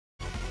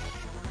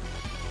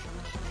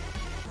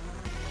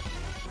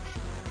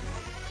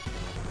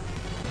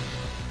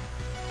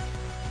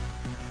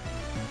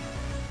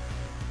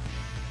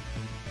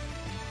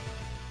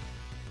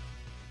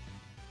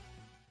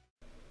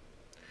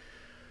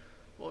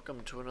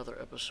welcome to another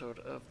episode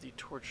of the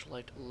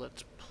Torchlight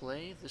Let's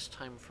Play, this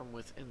time from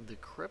within the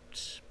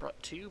Crypts,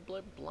 brought to you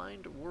by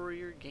Blind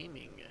Warrior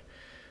Gaming.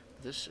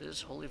 This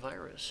is Holy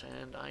Virus,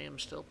 and I am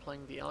still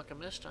playing the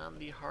Alchemist on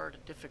the hard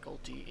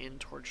difficulty in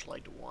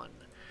Torchlight 1.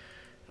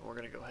 And we're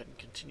going to go ahead and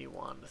continue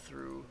on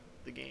through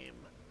the game.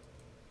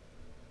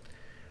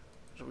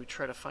 So we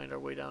try to find our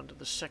way down to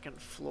the second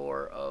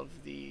floor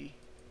of the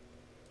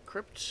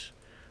Crypts,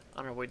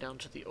 on our way down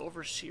to the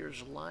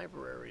Overseer's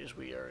Library, as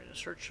we are in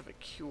search of a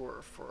cure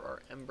for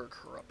our Ember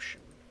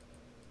corruption.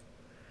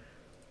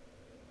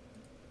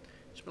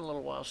 It's been a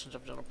little while since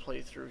I've done a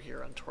playthrough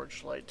here on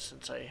Torchlight,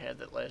 since I had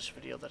that last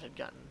video that had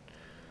gotten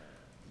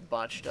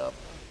botched up.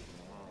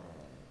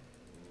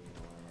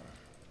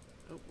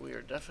 Oh, we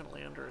are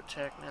definitely under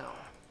attack now.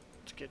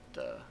 Let's get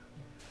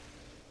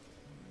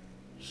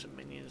some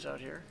minions out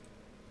here.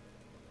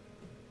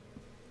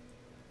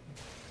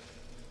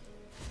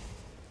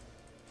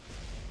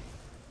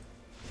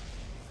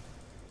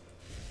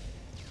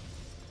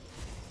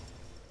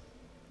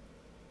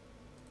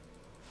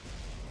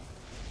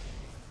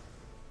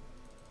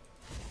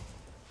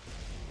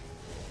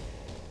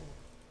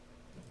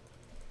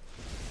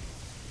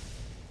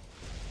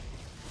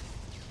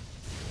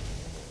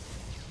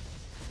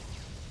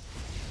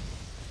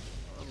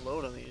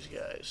 Unload on these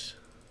guys.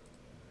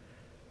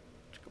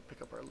 Let's go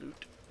pick up our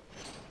loot.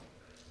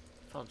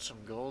 Found some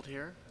gold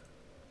here.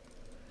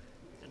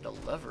 And a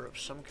lever of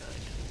some kind.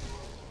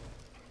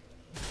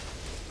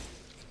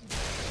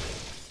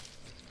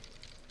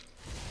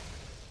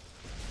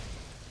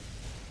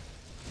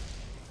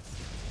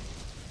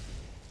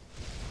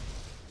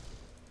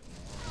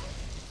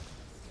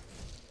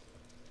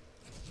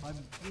 I'm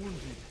wounded.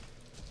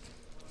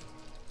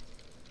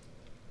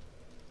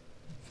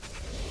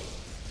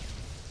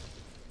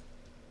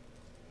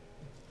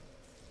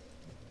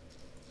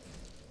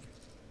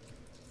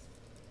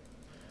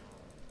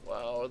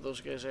 Wow, are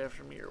those guys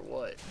after me or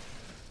what?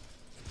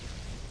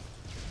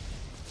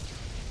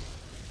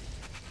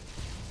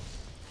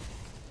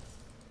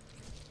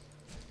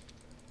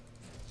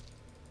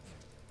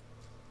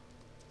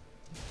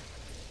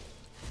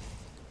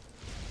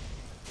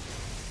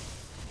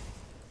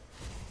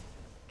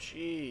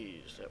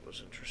 Jeez, that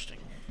was interesting.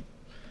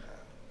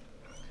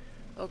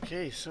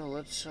 Okay, so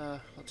let's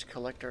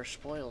collect our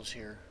spoils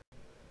here.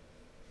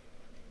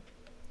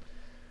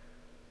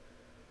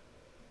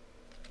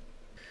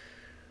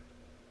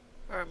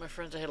 Alright, my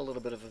friends, I had a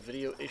little bit of a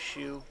video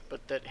issue,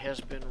 but that has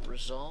been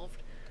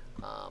resolved.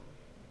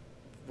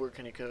 We're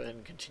going to go ahead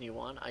and continue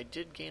on. I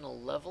did gain a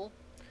level,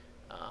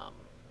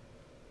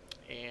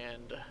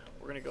 and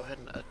we're going to go ahead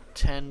and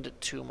attend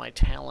to my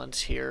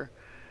talents here.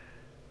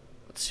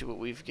 Let's see what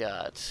we've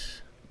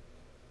got.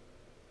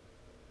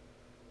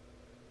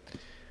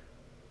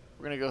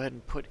 We're going to go ahead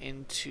and put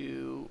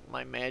into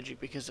my magic,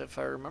 because if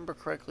I remember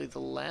correctly, the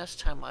last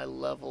time I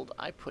leveled,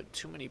 I put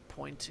too many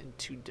points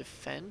into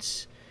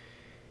defense.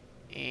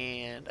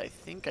 And I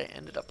think I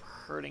ended up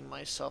hurting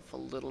myself a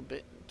little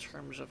bit in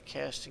terms of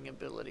casting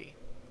ability.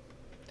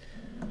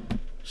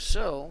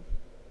 So,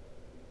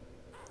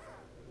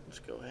 let's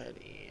go ahead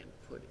and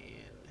put in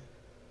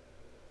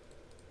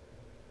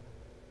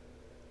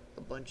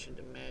a bunch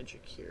into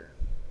magic here.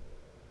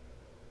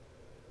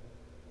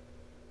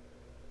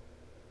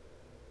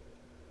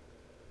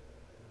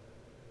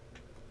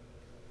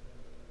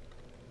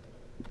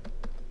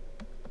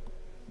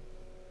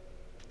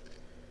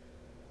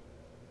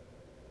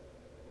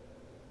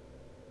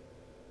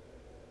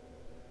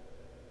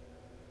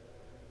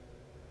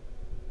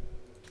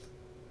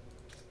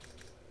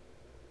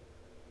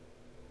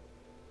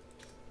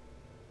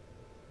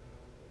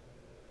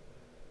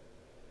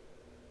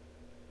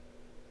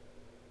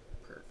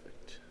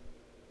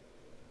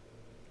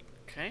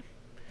 Okay,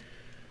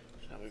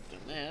 so now we've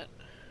done that.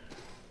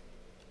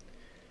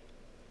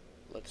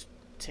 Let's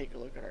take a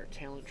look at our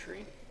talent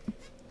tree.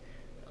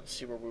 Let's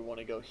see where we want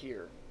to go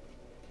here.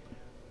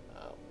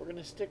 We're going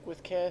to stick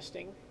with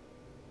casting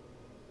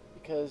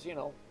because, you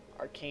know,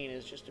 arcane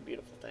is just a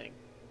beautiful thing.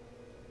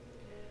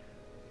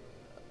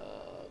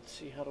 Let's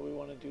see, how do we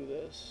want to do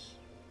this?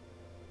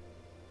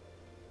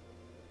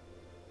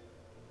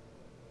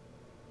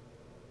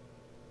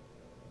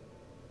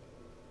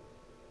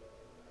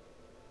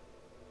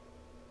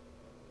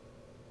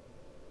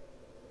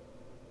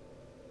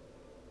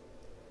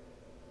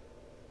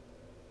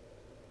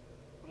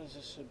 What does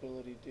this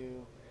ability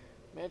do?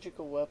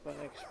 Magical weapon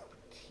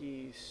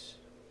expertise.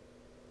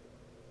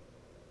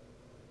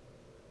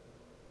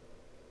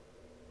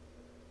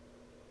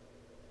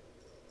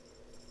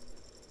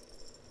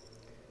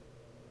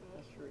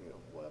 Mastery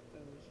of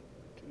weapons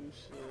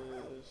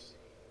reduces.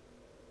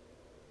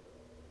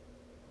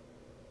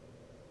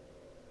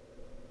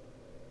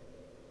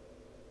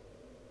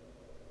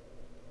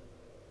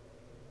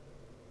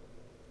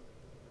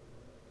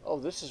 Oh,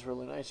 this is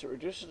really nice. It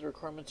reduces the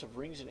requirements of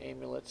rings and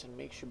amulets and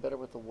makes you better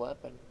with the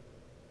weapon.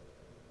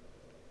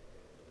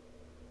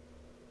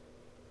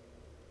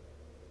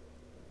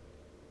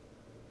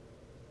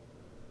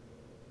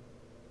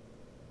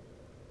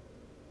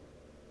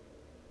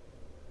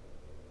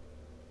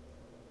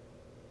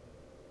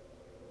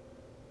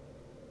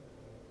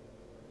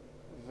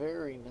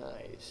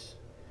 Nice.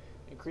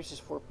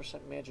 Increases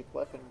 4% magic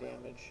weapon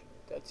damage.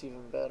 That's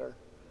even better.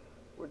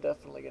 We're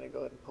definitely going to go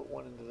ahead and put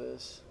one into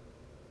this.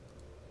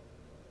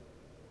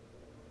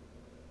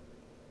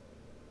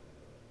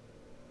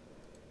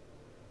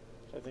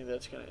 I think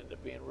that's going to end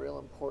up being real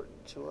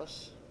important to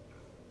us.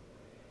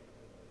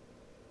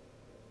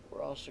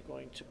 We're also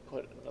going to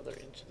put another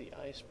into the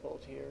ice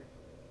bolt here.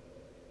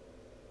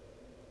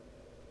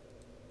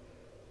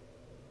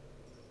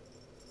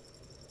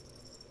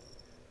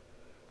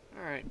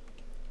 Alright.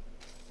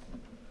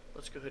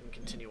 Let's go ahead and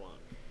continue on.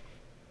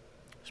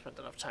 Spent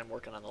enough time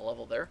working on the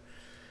level there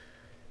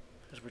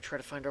as we try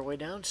to find our way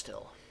down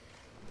still.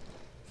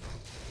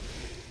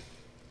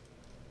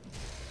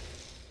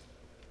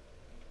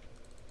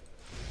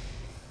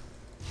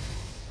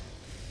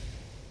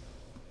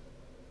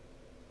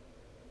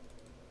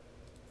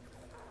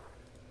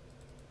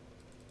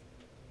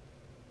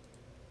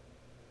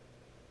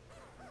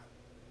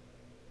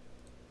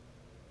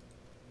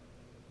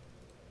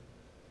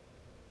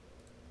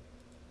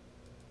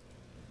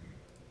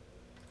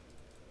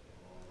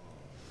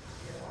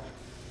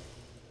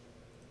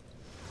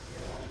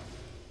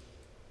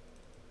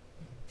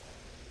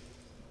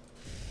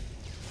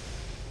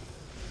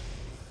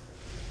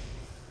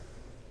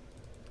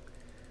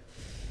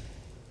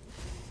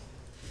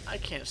 I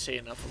can't say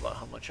enough about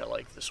how much I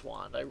like this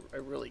wand. I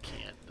really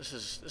can't. This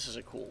is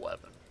a cool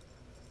weapon.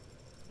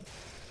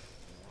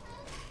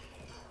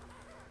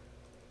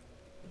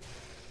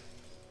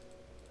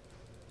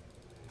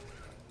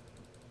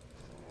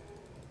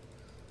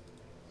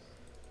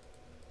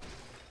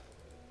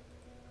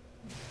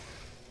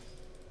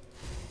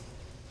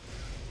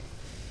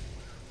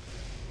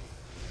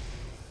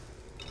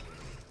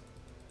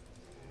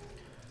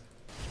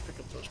 Let's pick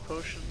up those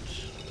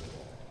potions.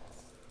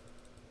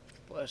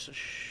 Blast the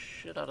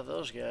shit out of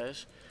those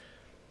guys.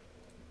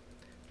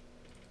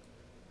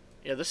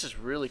 Yeah, this is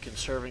really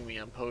conserving me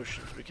on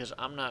potions because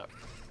I'm not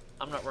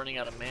running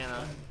out of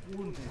mana,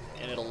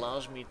 and it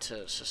allows me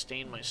to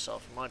sustain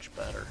myself much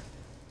better.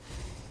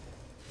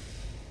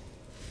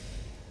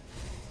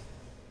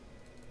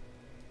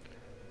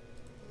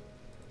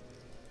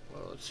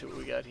 Well, let's see what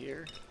we got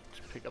here.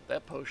 Let's pick up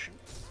that potion.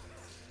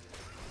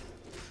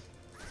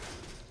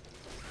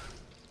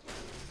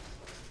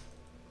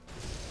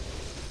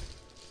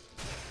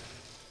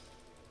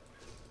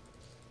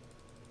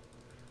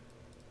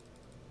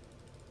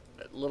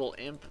 Little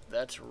imp,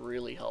 that's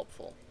really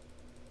helpful.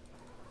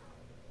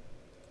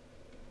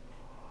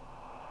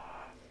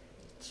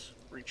 Let's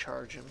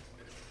recharge him.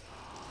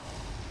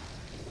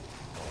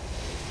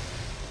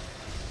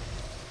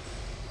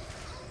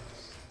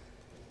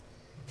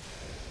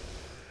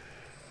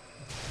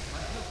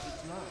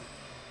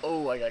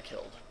 Oh, I got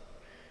killed.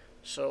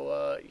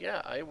 So,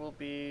 yeah, I will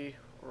be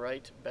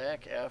right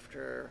back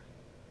after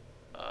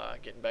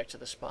getting back to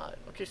the spot.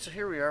 Okay, so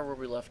here we are where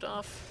we left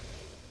off.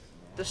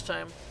 This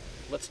time,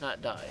 let's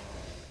not die.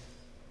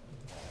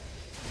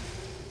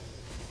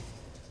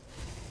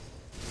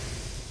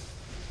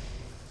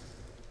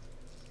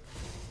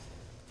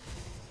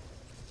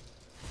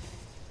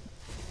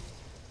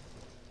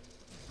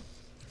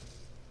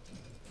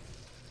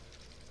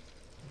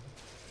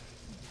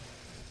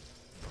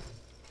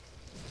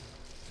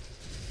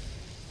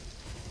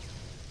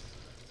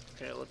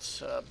 Okay,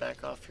 let's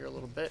back off here a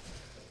little bit.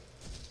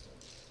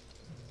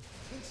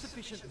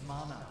 Insufficient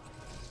mana.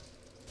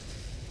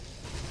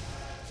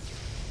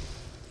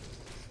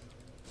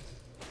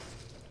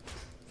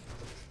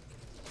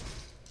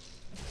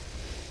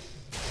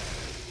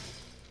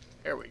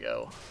 There we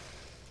go.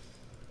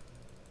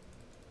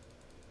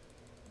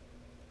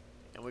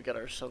 And we got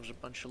ourselves a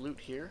bunch of loot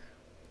here.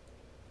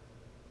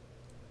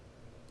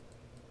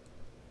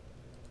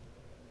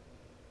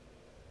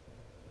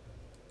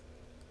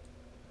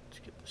 Let's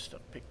get this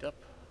stuff picked up.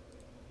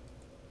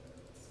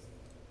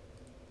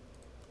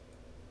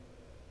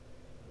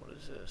 What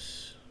is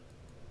this?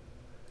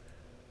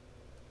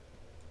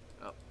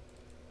 Oh.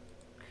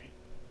 Okay.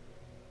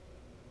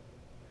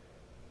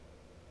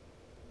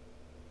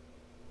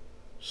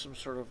 Some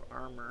sort of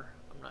armor.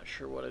 I'm not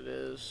sure what it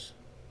is.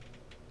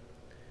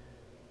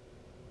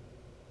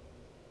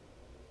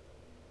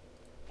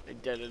 A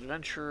dead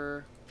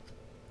adventurer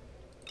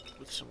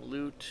with some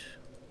loot.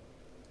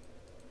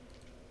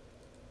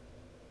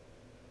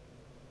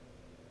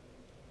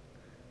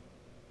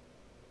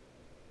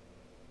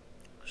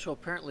 So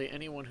apparently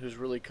anyone who's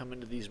really come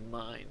into these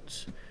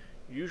mines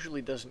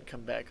usually doesn't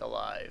come back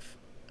alive.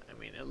 I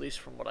mean, at least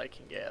from what I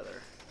can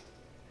gather.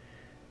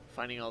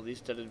 Finding all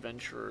these dead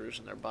adventurers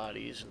and their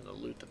bodies and the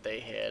loot that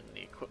they had and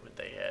the equipment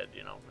they had,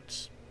 you know,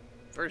 it's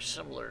very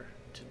similar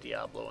to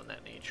Diablo in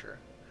that nature.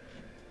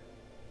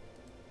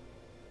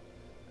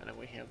 And then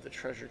we have the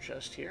treasure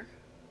chest here.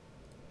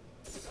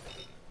 Let's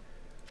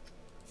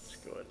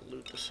go ahead and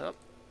loot this up.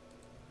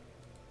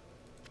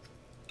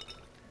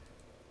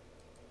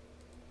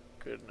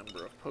 Good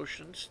number of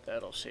potions.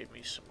 That'll save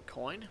me some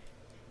coin.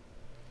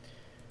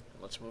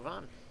 And let's move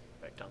on.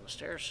 Back down the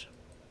stairs.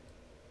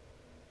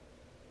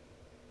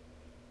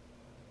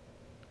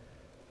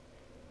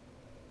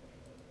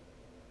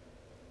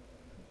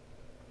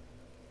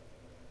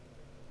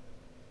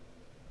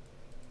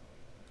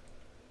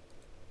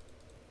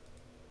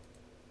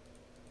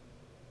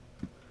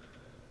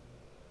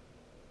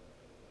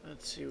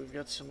 Let's see, we've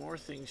got some more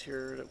things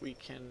here that we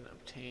can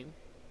obtain.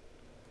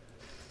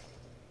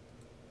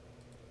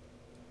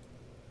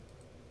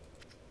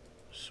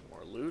 Some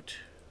more loot.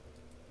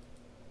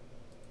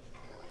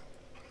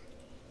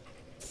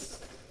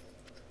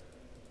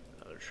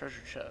 Another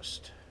treasure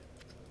chest.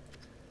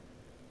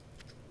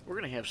 We're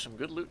going to have some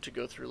good loot to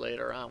go through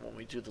later on when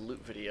we do the loot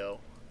video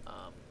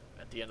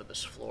at the end of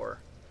this floor.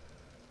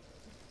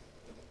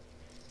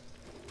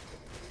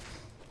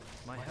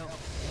 My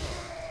health.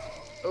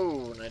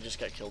 Oh, and I just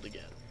got killed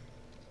again.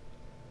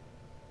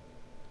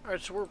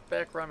 Alright, so we're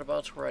back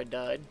roundabouts where I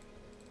died,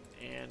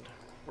 and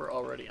we're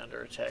already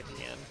under attack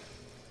again.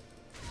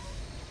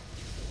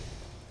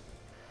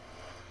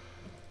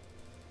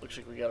 Looks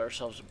like we got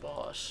ourselves a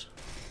boss.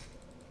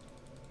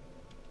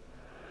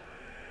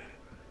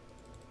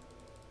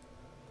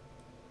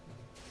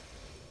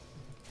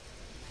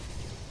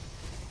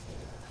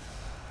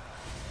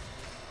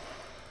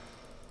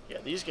 Yeah,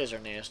 these guys are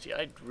nasty.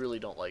 I really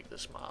don't like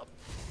this mob.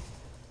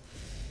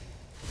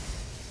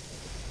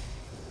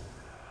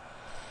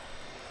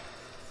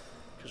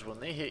 Because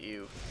when they hit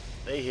you,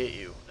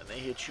 and they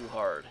hit you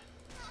hard.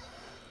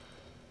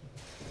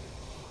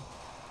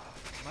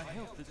 My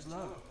health is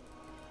low.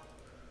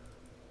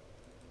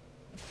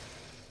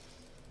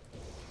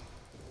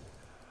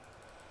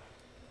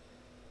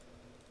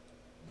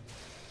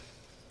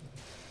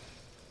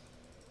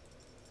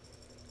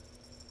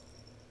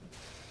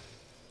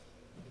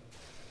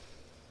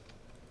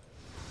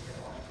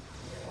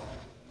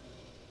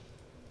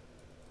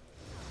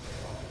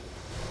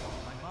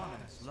 My mana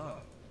is low.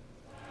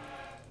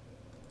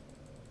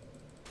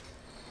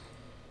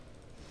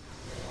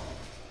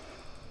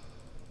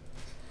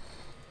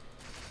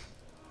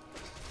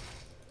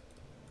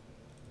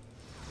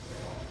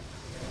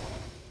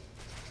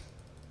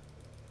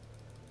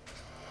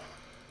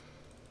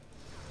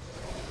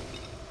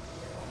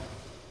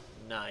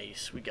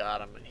 Nice, we got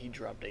him, and he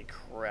dropped a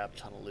crap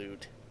ton of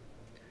loot.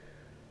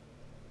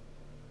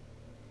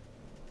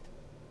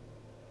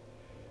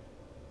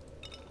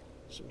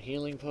 Some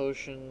healing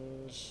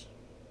potions,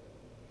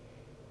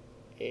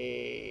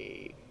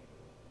 a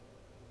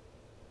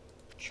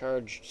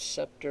charged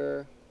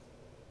scepter,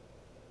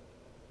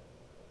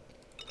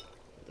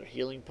 another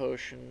healing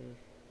potion.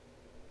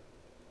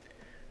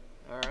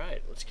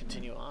 Alright, let's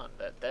continue on.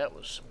 That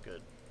was some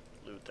good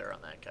loot there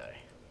on that guy.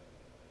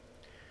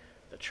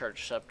 The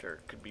charged scepter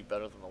could be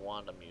better than the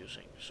wand I'm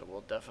using, so we'll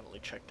definitely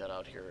check that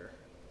out here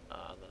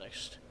on the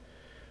next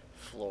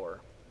floor.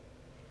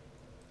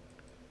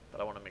 But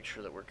I want to make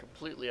sure that we're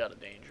completely out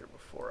of danger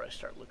before I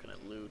start looking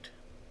at loot.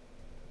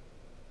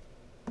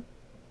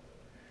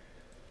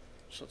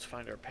 So let's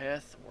find our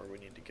path and where we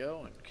need to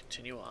go and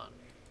continue on.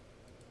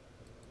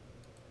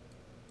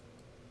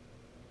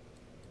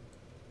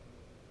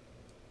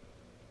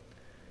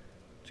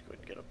 Let's go ahead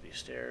and get up these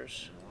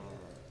stairs.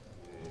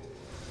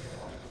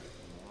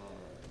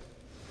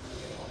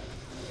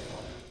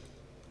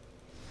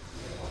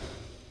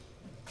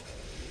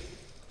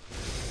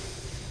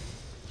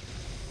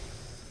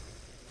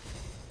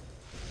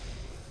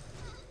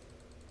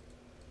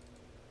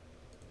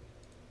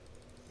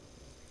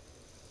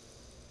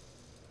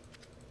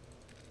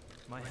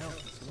 My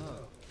health is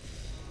low.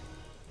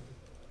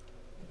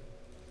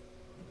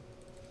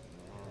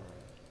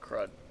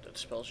 Crud, that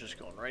spell's just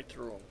going right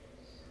through him.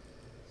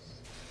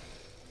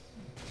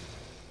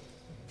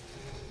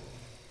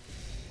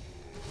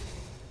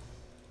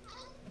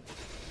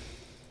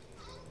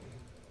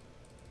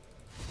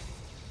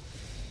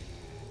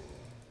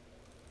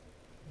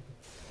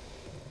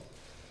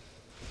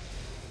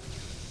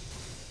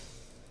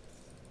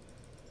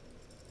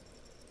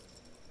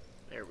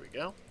 There we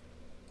go.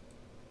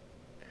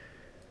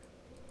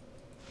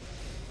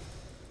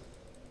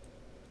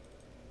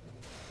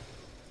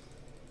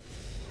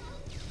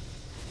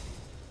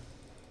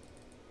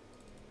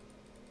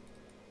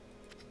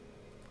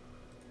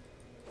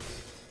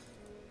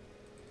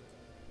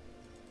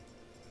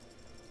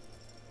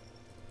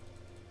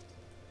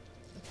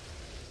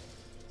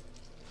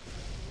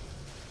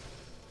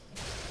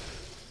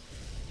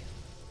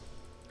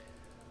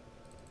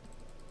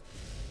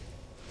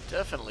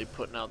 Definitely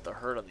putting out the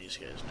hurt on these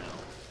guys now.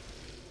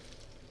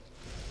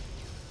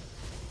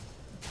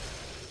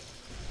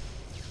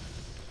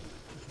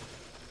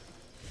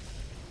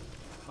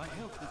 My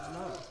health is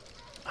low.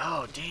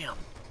 Oh, damn.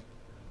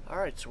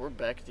 Alright, so we're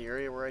back at the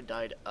area where I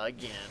died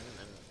again,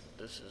 and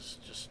this is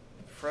just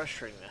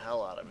frustrating the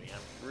hell out of me.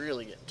 I'm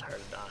really getting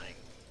tired of dying.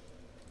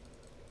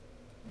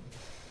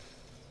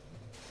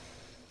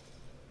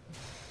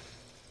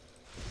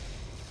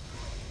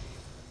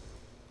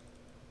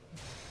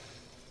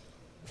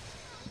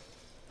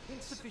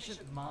 Insufficient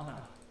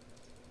mana.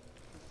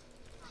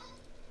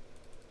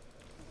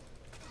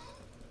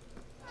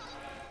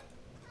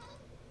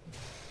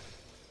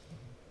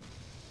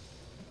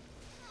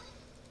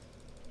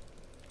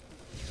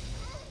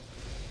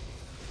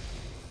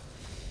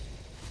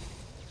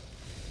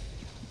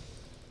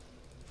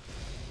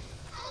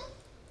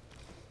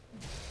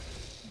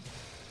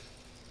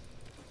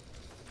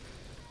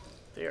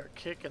 They are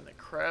kicking the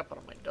crap out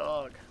of my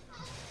dog.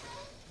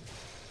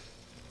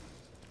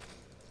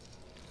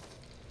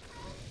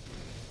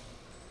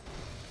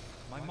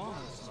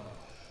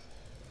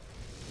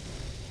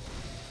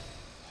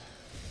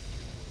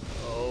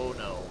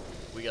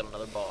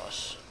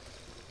 boss.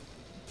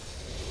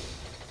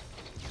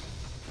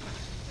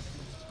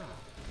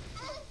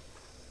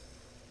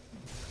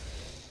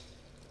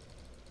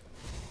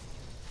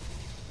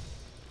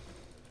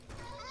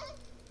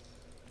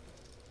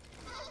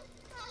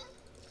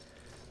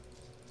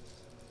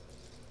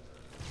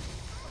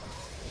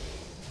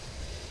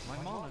 My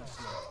mana's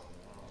low.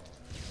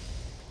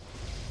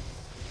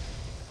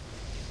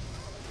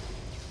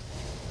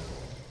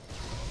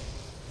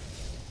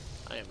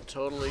 I am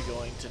totally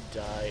going to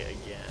die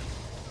again.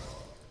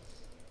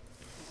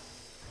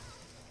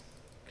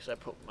 Because I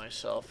put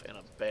myself in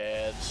a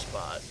bad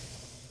spot.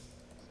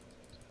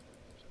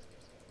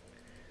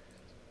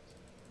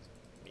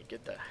 Let me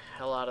get the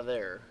hell out of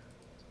there.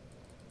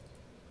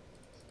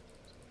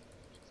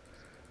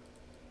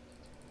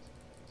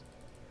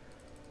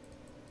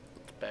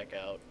 Let's back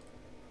out.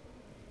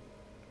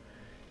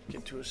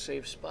 Get to a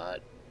safe spot.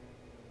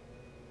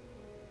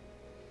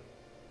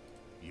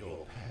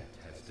 Your pet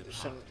has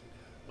Send departed.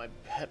 my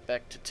pet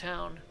back to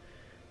town,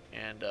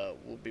 and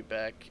we'll be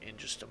back in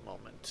just a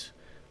moment.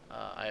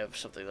 I have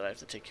something that I have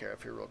to take care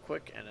of here real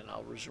quick, and then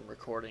I'll resume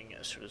recording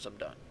as soon as I'm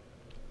done.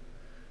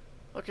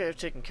 Okay, I've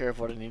taken care of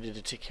what I needed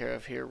to take care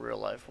of here real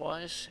life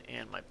wise,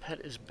 and my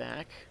pet is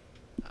back.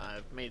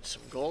 I've made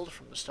some gold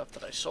from the stuff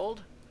that I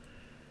sold,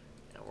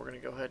 and we're going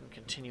to go ahead and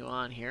continue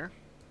on here.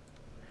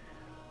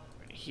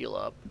 We're going to heal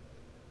up,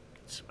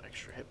 get some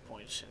extra hit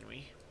points in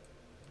me,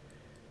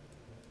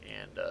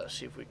 and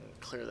see if we can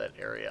clear that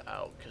area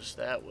out, because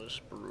that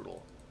was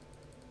brutal.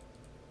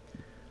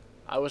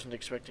 I wasn't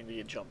expecting to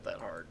get jumped that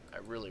hard. I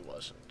really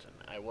wasn't, and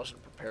I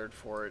wasn't prepared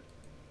for it.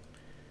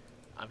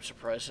 I'm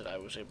surprised that I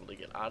was able to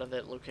get out of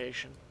that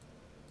location.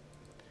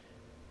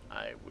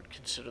 I would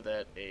consider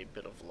that a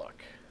bit of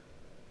luck.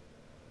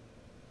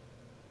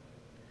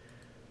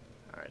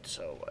 Alright,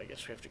 so I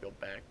guess we have to go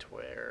back to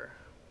where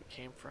we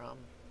came from.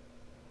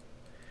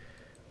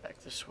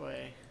 Back this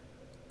way.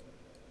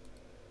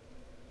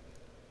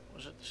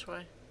 Was it this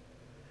way?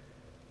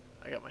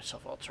 I got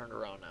myself all turned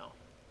around now.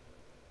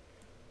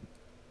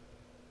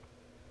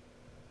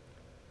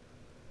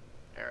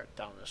 Alright,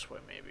 down this way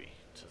maybe,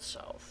 to the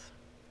south.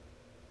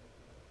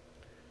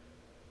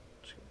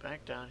 Let's go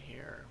back down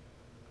here,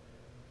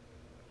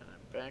 and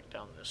then back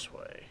down this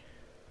way.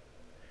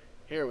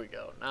 Here we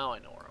go, now I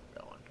know where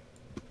I'm going.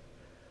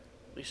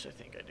 At least I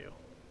think I do.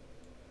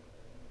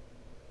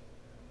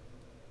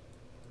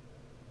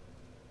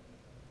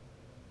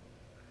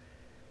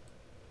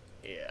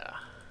 Yeah.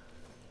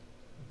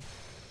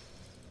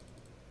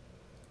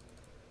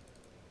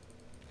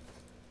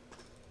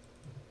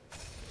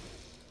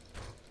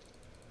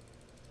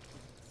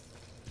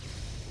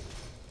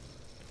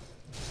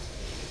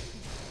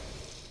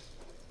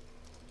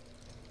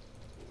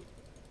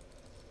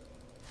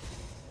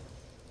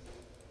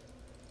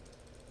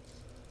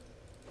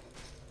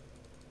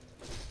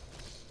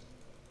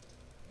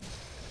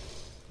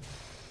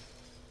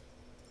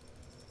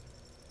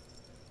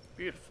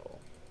 Beautiful.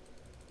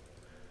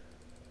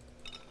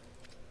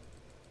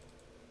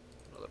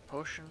 Another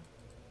potion.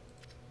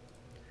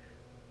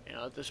 You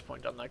know, at this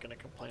point I'm not going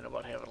to complain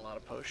about having a lot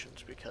of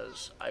potions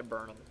because I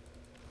burn them.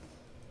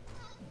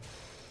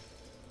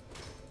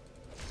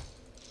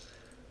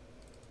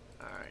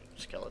 Alright,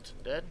 skeleton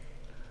dead.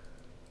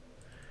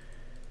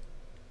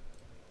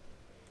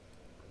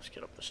 Let's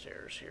get up the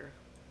stairs here.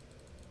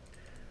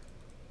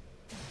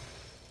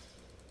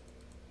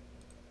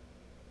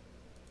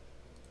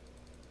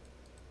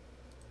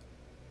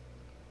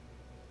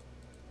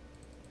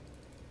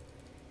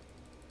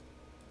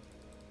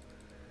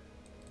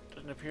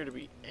 Doesn't appear to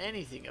be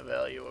anything of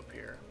value up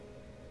here.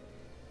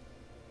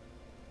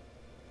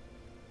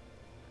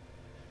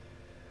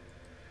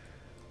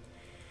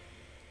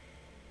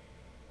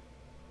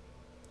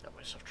 Got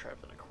myself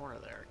trapped in a corner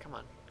there. Come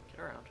on, get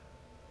around.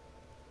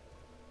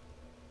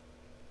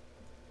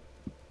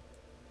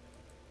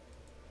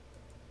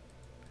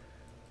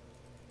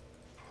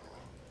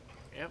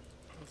 Yep,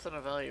 nothing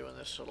of value in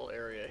this little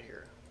area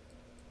here.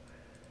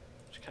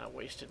 Just kind of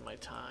wasted my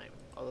time,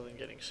 other than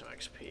getting some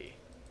XP.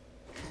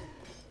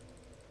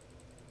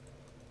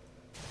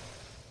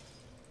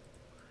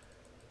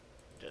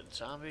 Dead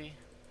zombie.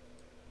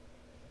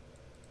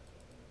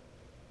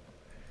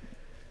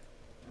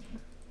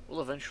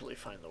 We'll eventually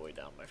find the way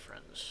down, my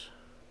friends.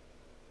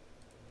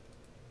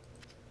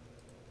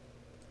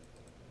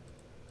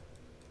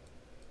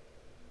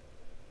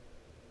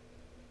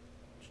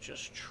 Let's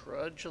just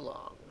trudge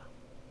along.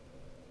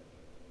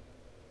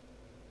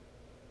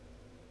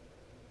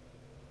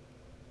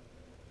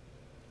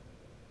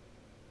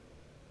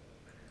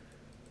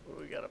 What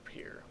do we got up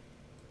here?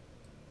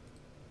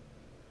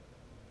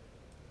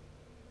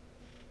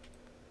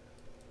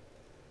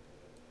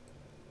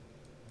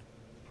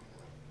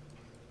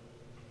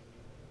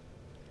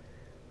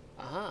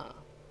 Aha.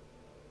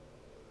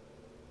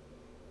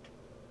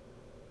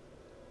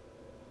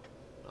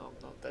 Oh,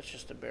 no, that's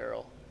just a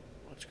barrel.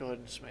 Let's go ahead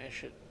and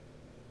smash it.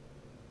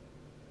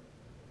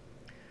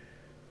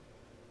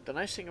 The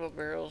nice thing about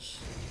barrels,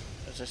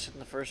 as I said in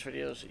the first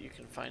video, is that you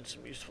can find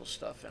some useful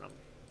stuff in them.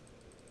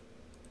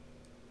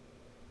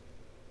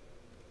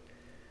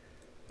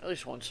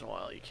 least once in a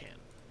while you can.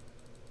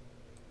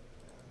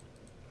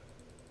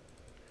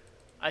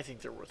 I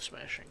think they're worth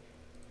smashing.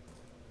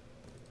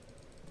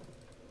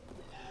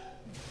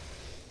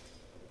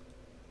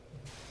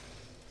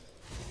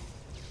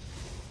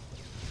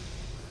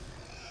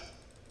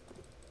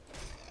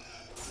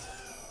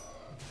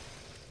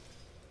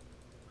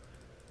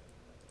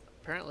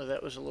 Apparently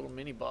that was a little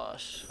mini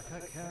boss. I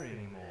can't carry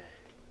anymore.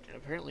 And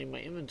apparently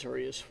my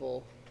inventory is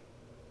full.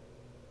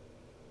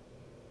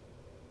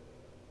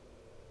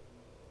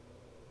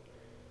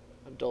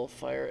 A dull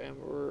fire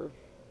ember.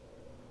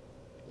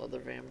 Leather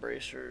van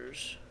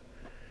bracers.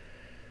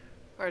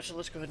 Alright, so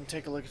let's go ahead and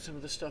take a look at some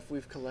of the stuff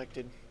we've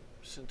collected,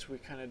 since we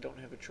kind of don't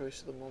have a choice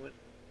at the moment,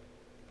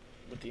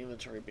 with the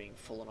inventory being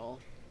full and all.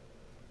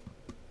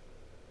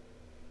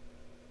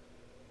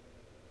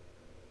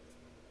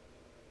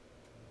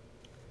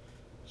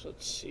 So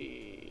let's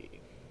see.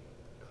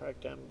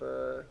 Cracked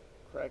ember,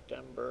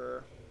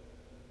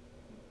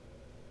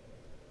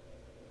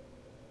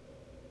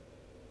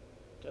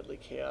 deadly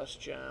chaos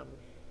gem,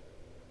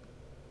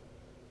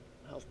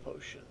 health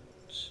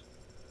potions,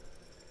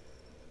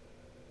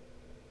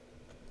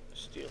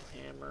 steel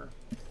hammer,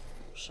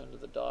 send to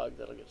the dog,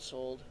 that'll get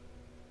sold.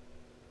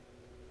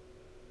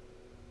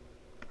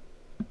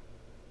 A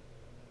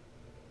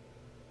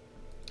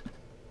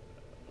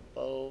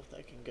bow,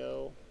 that can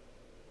go.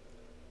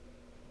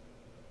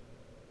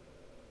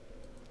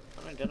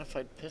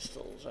 Unidentified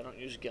pistols, I don't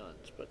use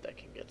guns, but that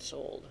can get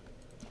sold.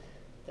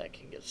 That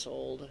can get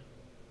sold.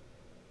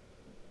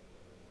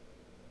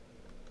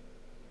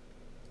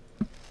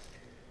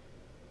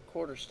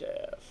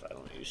 Quarterstaff, I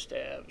don't use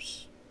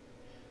staves.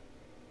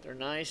 They're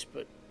nice,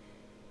 but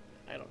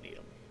I don't need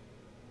them.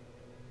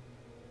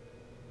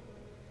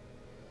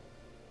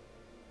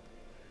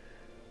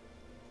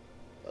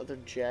 Leather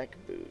jack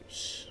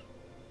boots.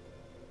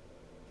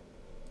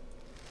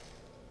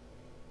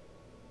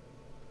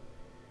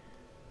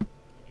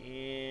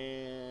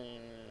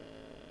 And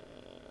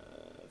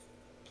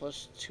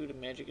 +2 to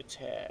magic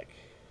attack.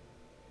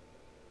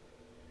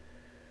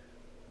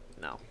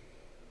 No.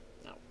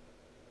 No.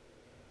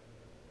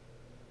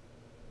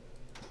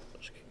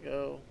 Those can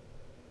go.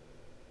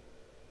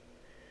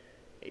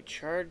 A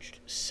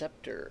charged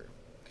scepter.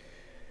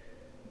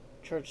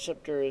 Charged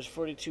scepter is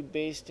 42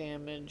 base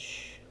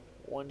damage,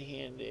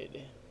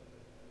 one-handed.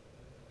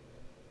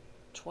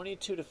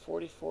 22 to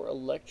 44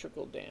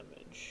 electrical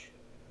damage.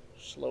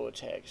 Slow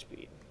attack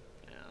speed.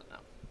 No,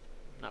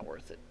 not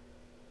worth it.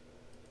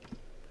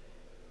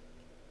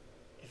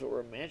 If it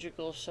were a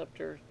magical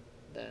scepter,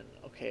 then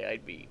okay,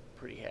 I'd be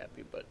pretty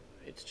happy, but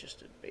it's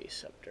just a base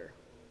scepter.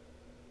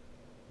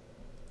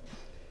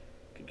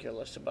 Could care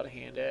less about a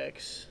hand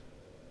axe.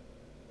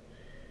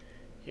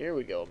 Here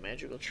we go,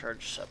 magical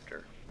charge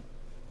scepter.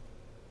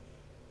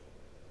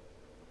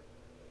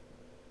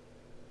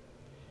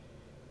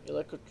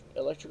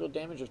 Electrical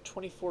damage of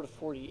 24 to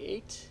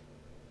 48.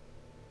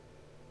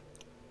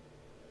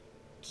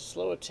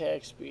 Slow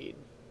attack speed.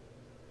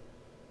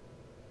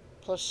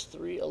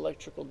 +3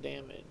 electrical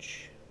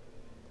damage.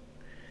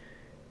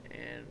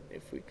 And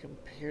if we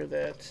compare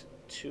that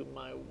to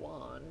my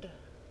wand,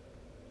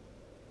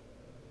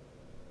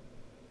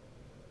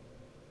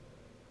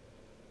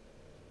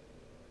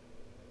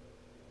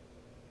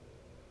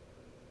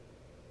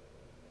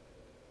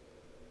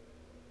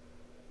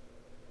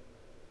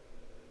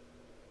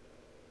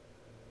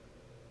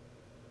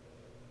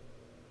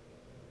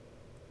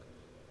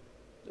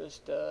 this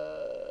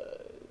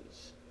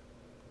does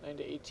 9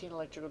 to 18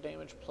 electrical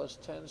damage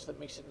 +10, so that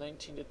makes it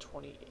 19 to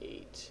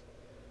 28.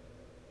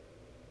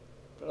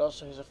 But it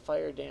also has a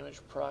fire damage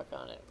proc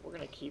on it. We're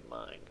going to keep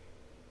mine.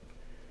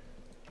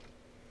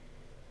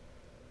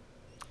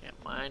 Yeah,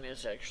 mine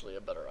is actually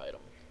a better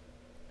item.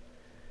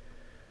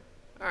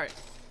 Alright,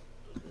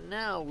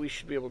 now we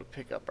should be able to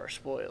pick up our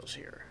spoils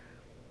here.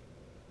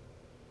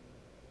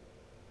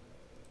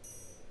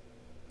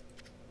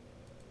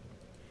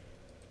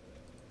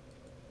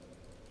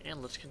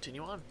 And let's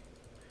continue on.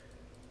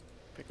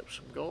 Pick up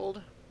some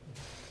gold.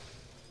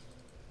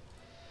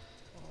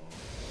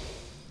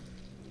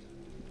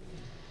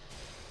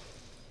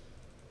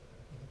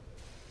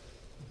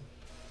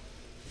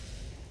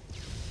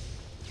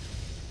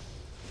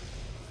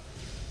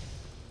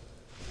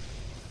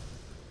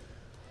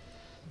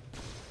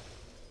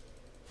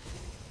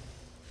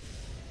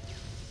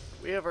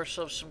 We have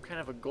ourselves some kind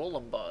of a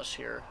golem boss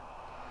here.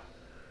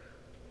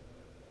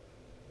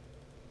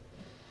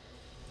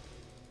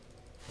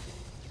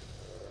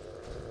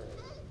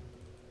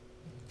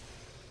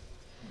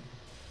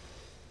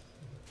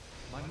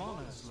 My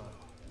mana's low.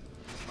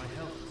 My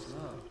health is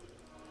low.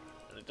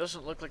 And it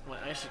doesn't look like my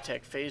ice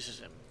attack phases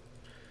him.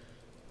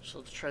 So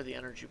let's try the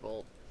energy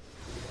bolt.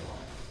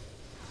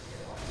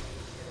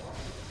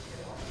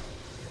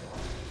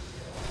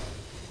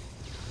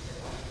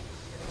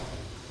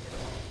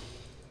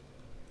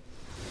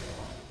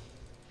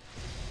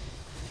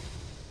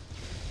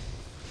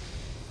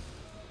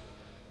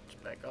 Let's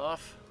back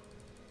off.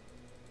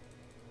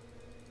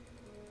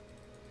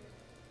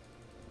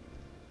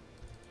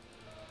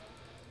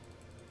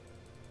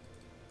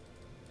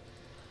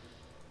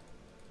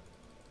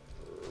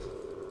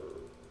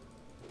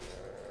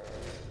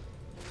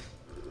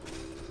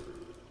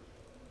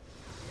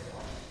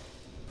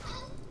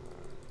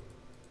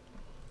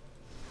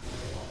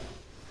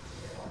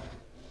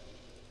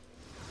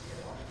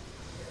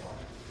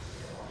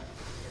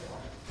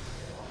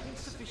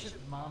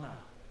 mana.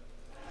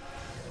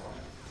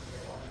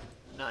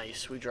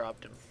 Nice, we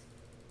dropped him.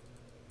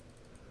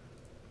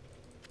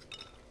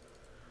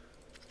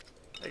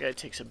 That guy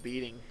takes a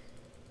beating.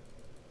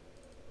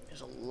 He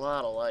has a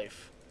lot of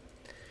life.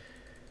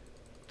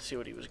 Let's see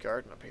what he was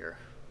guarding up here.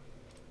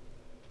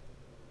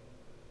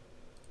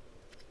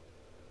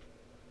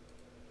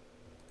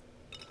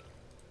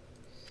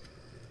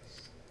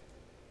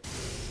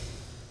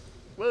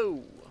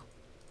 Whoa!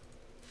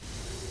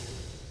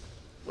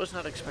 Was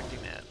not expecting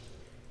that.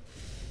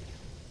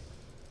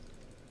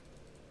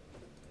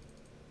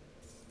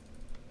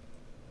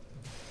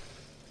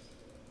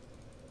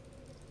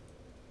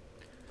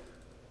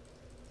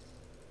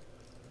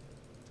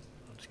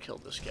 Let's kill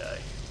this guy.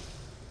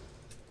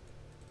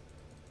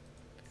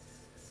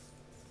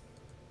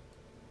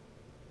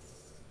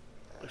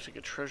 Looks like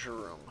a treasure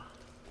room.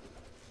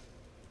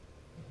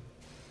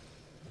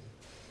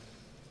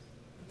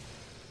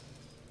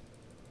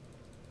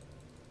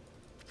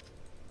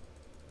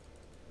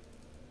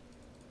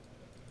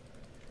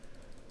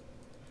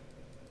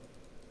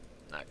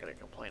 Not gonna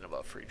complain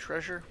about free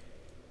treasure.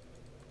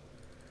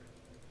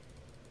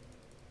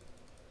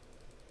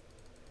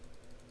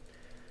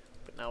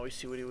 But now we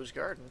see what he was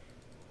guarding.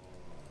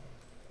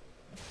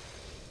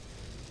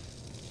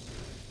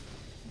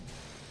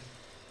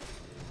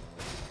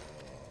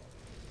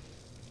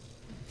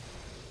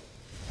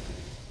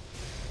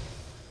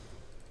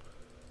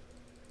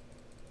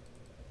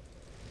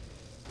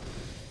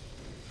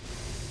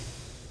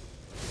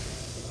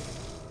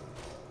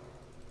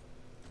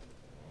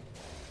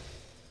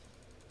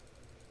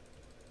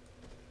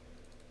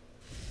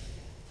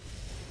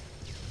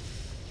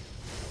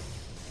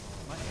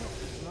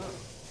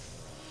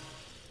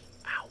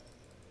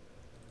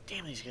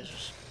 Damn, these guys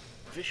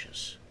are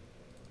vicious.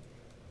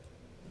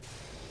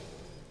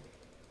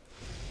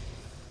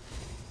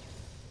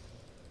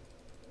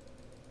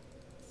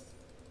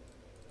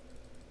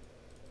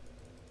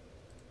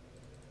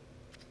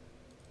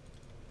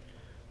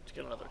 Let's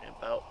get another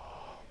imp out.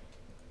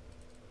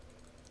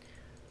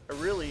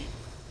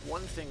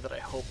 One thing that I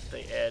hope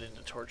they add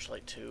into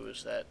Torchlight 2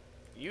 is that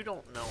you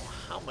don't know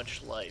how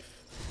much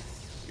life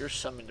your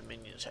summoned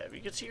minions have.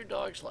 You can see your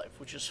dog's life,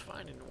 which is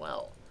fine and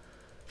well.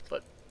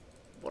 But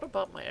what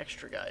about my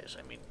extra guys?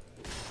 I mean,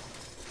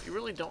 you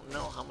really don't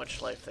know how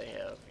much life they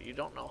have. You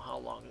don't know how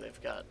long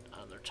they've got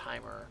on their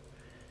timer.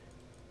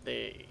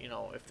 They, you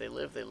know, if they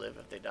live, they live.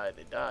 If they die,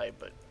 they die.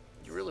 But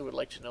you really would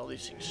like to know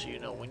these things so you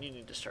know when you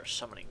need to start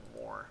summoning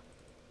more.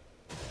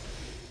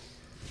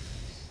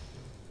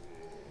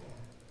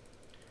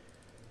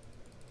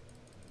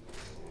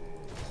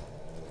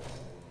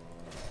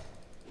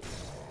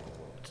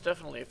 It's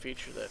definitely a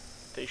feature that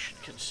they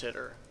should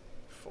consider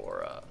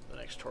for the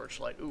next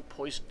Torchlight. Ooh,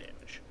 poison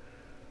damage.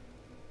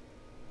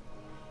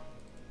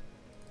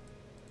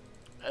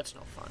 That's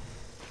no fun.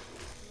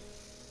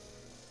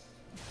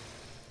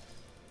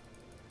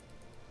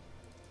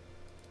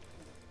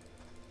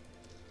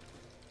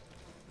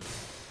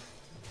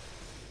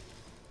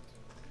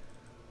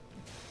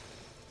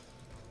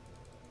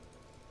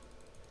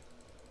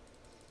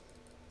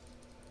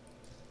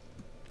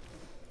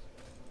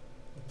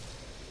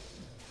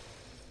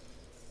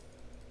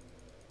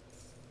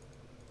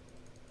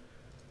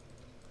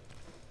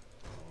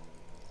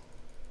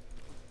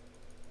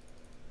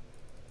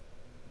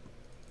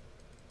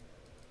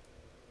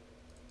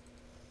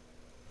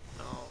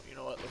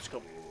 Let's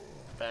go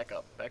back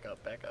up, back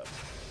up, back up.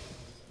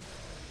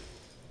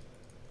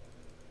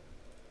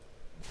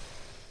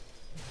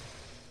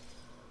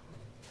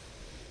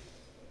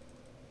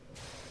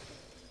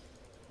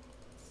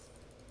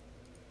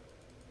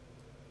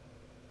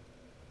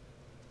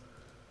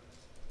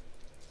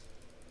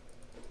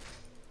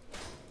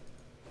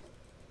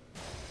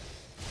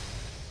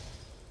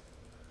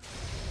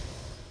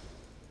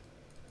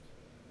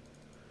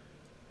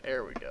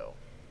 There we go.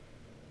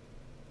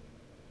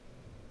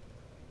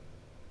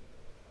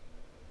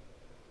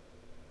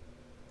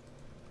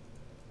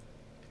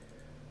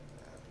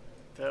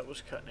 That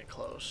was cutting it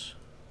close.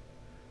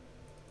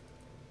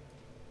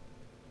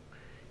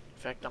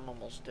 In fact, I'm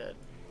almost dead.